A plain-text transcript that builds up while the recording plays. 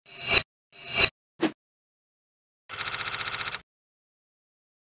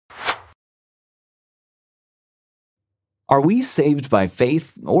Are we saved by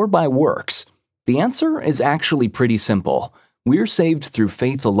faith or by works? The answer is actually pretty simple. We're saved through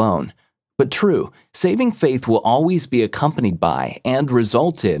faith alone. But true, saving faith will always be accompanied by and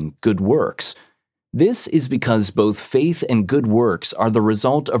result in good works. This is because both faith and good works are the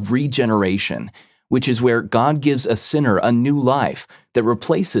result of regeneration, which is where God gives a sinner a new life that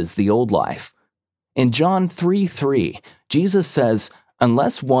replaces the old life. In John 3:3, Jesus says,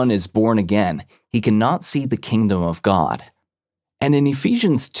 "Unless one is born again, he cannot see the kingdom of God." And in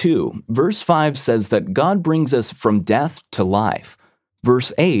Ephesians 2, verse 5 says that God brings us from death to life.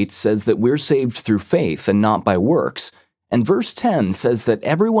 Verse 8 says that we're saved through faith and not by works. And verse 10 says that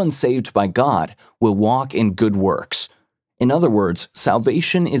everyone saved by God will walk in good works. In other words,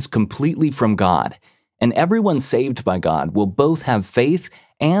 salvation is completely from God, and everyone saved by God will both have faith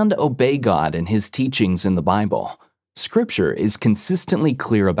and obey God and His teachings in the Bible. Scripture is consistently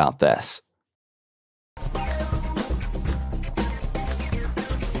clear about this.